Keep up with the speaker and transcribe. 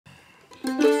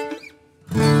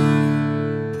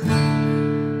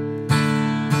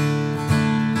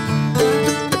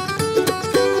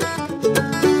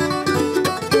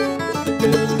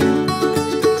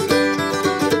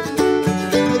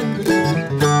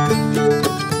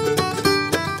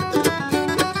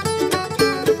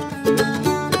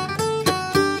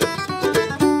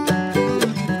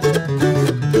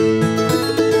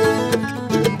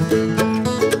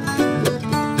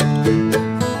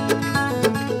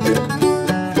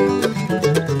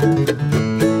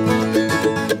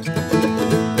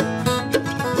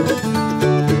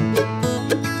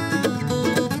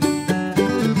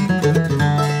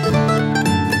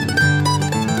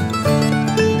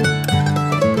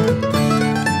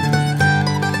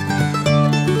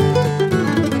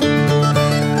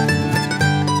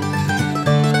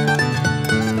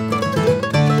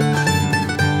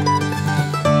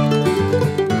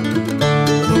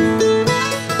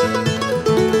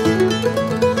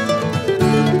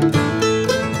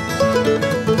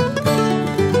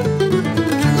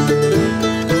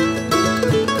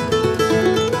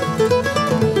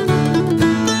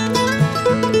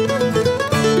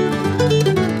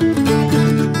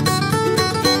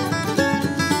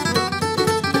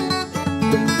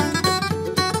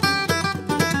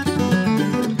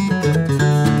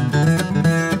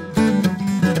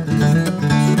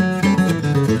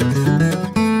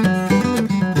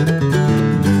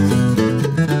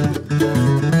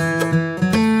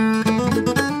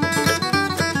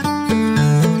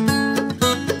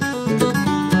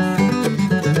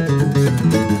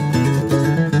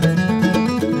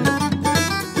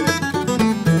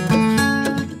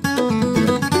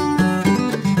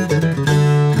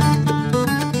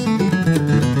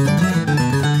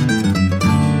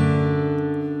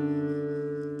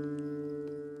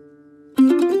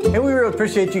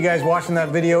Appreciate you guys watching that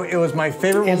video. It was my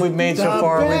favorite one we've made so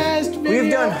far.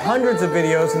 We've done hundreds of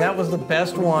videos, and that was the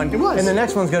best one. It was. And the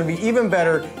next one's going to be even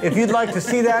better. If you'd like to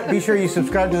see that, be sure you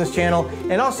subscribe to this channel.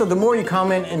 And also, the more you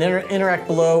comment and interact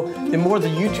below, the more the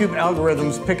YouTube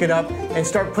algorithms pick it up and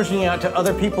start pushing it out to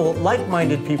other people,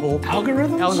 like-minded people.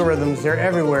 Algorithms? Algorithms. They're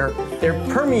everywhere. They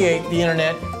permeate the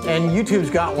internet, and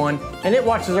YouTube's got one. And it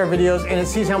watches our videos, and it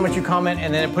sees how much you comment,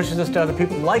 and then it pushes us to other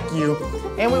people like you.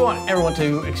 And we want everyone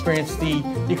to experience the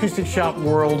Acoustic Shop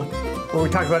world, where we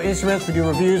talk about instruments, we do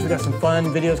reviews, we got some fun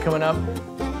videos coming up.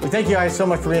 We thank you guys so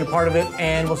much for being a part of it,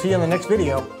 and we'll see you in the next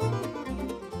video.